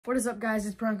What is up, guys?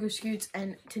 It's Bronco Scoots,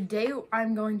 and today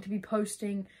I'm going to be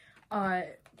posting a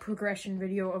progression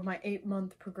video of my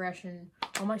 8-month progression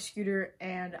on my scooter,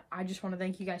 and I just want to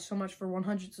thank you guys so much for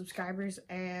 100 subscribers,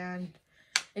 and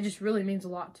it just really means a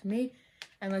lot to me.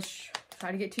 And let's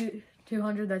try to get to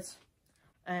 200.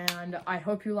 And I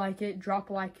hope you like it. Drop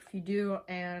a like if you do,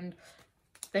 and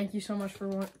thank you so much for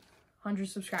 100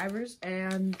 subscribers.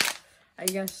 And I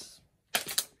guess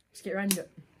let's get right into it.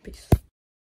 Peace.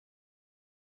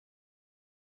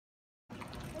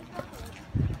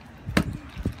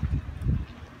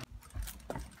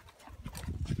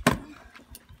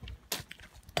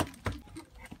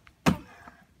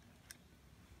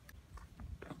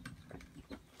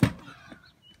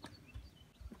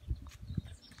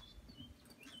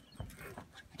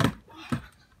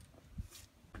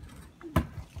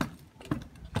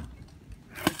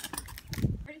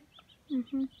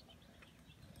 Mm-hmm.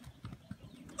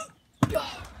 Go!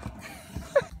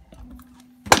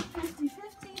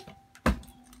 50-50.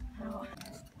 Oh.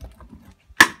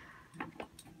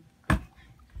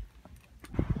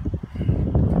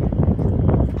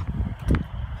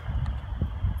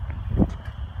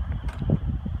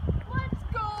 Let's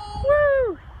go!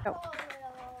 Woo! Oh.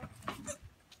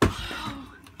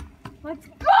 Let's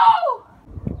go!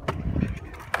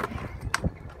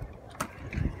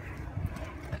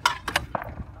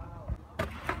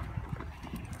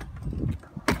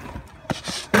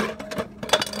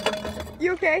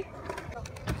 You okay?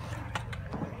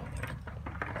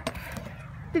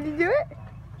 Did you do it?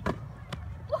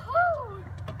 Woohoo!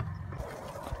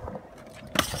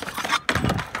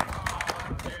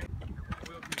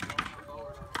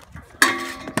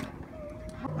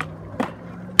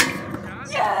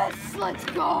 Yes! Let's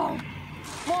go!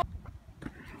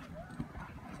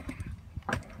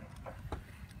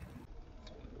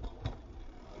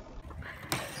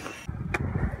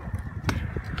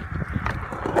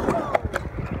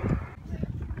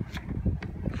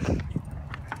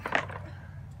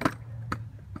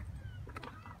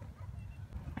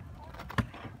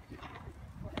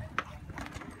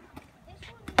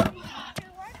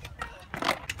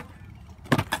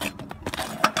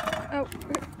 Oh.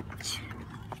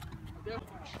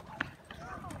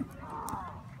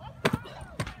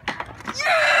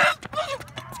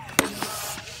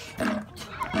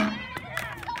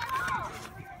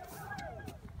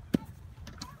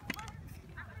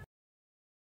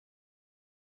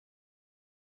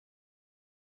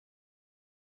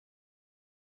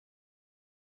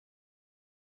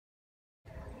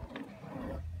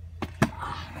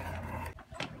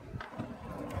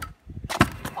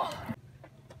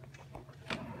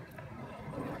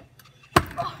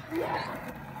 Yeah.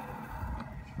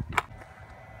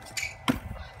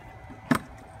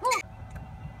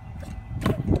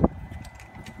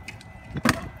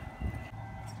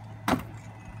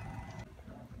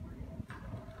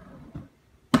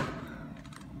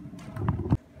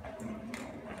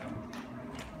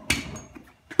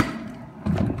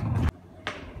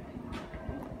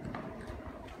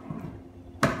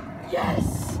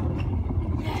 Yes!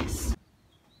 Yes!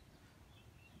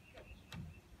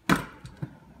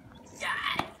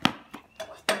 Yes!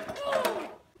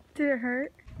 Did it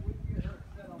hurt?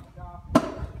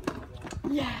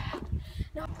 Yeah.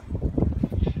 No.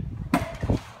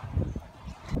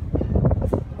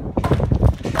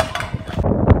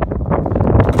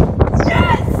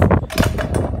 Yes!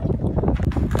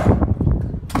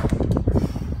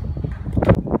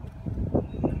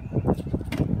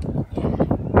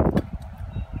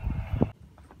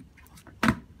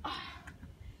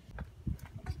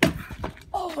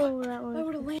 Oh, that one. I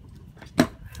would have landed.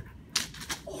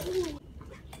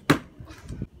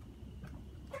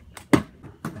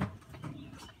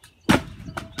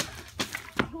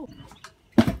 Oh.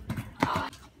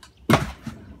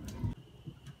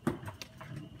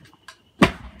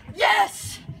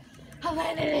 Yes! I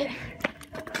landed it.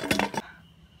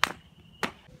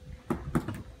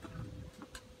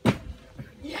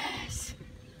 Yes!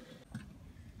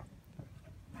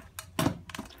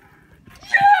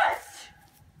 Yes!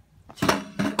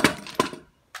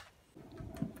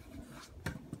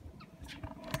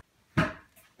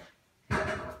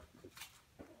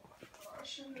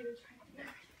 Show me the train.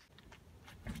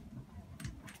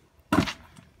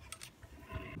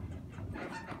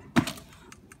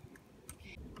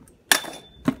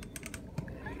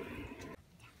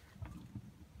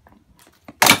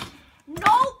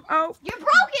 No! Oh. You're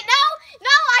broken! No!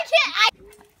 I can't!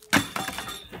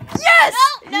 Yes!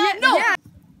 No! Yeah.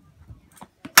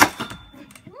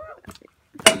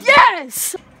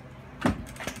 Yes!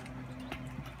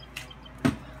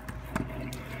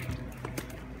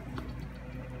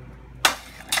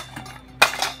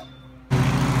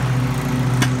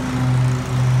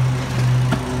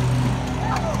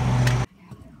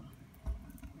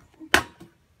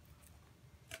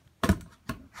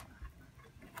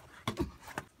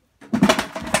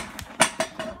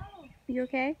 You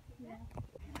okay? Yeah.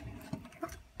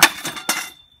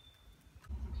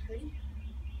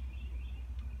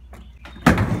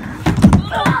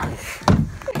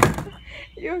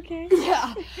 You okay?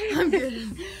 Yeah, I'm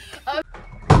good.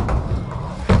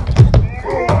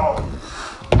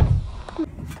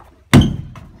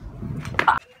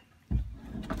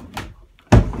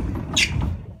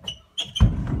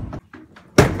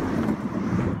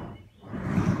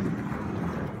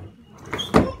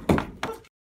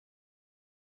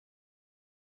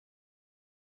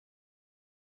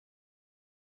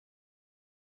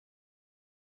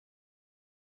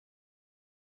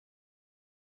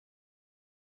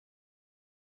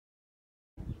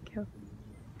 Go.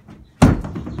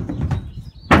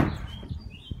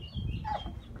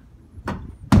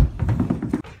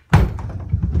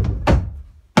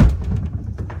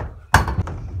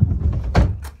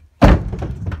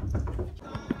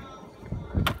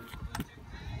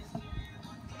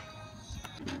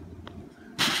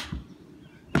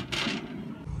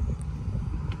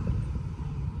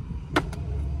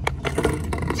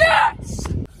 Yes! Is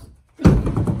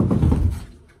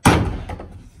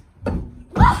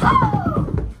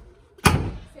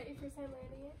that your first time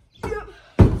landing it? Yep.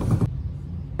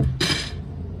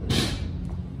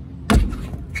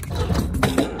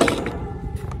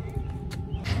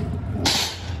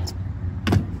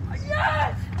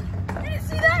 Yes! Did you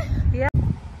see that? Yeah.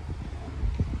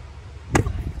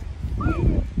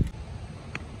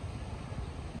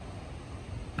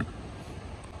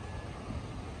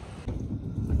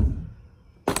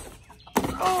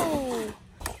 Oh.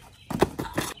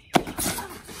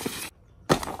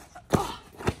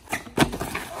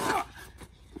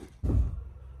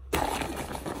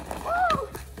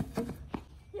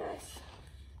 Yes.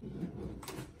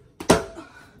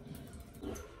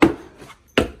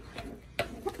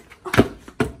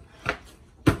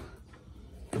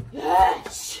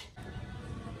 Yes!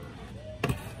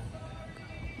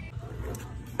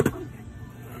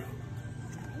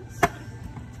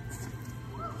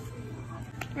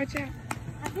 Watch out.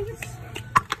 I think it's.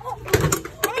 Oh.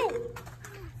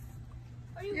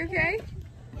 Are You okay?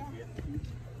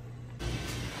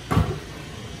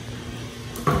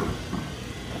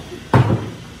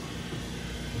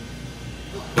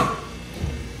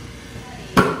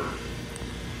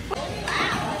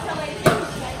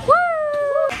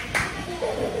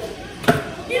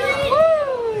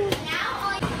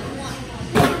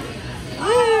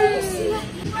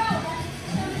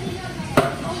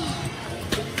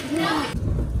 Yeah.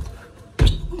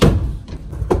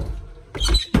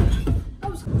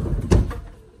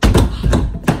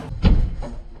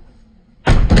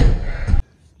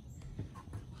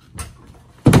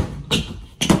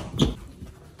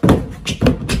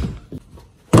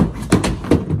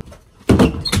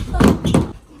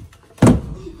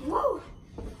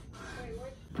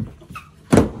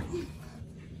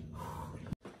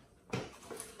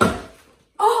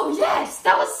 Oh, yes!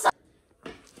 That was so.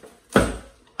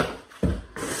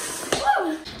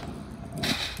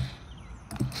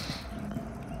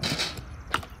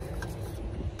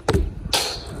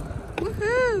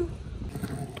 Woohoo!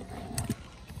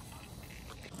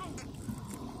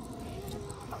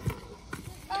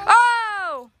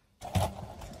 Oh!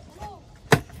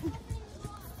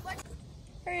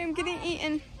 Hurry, I'm getting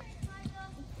eaten.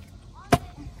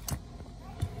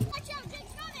 Watch out,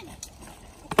 Jake's coming!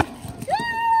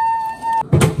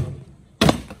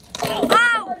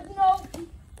 Ow! No.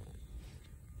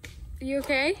 You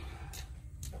okay?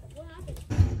 What happened?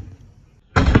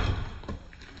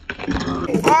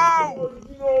 Ow!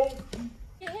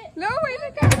 Get hit. No, wait,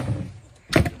 look out!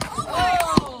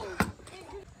 Oh!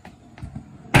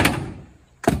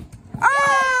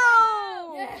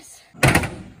 Oh! Yes!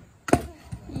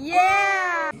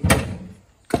 Yeah!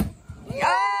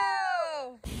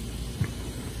 Oh!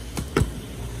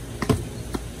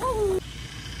 Woo!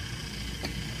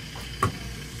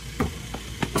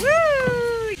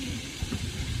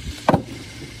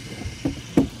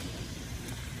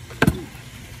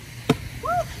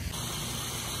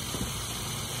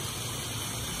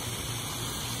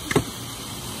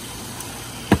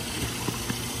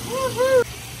 Woohoo!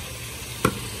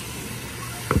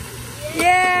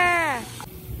 Yeah!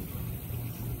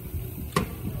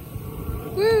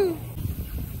 Woo!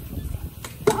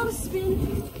 Oh, spin.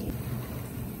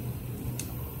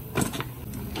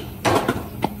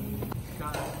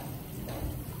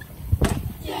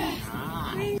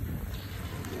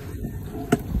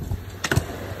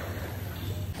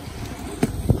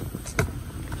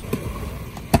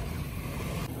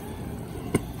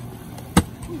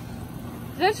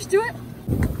 Did I just do it?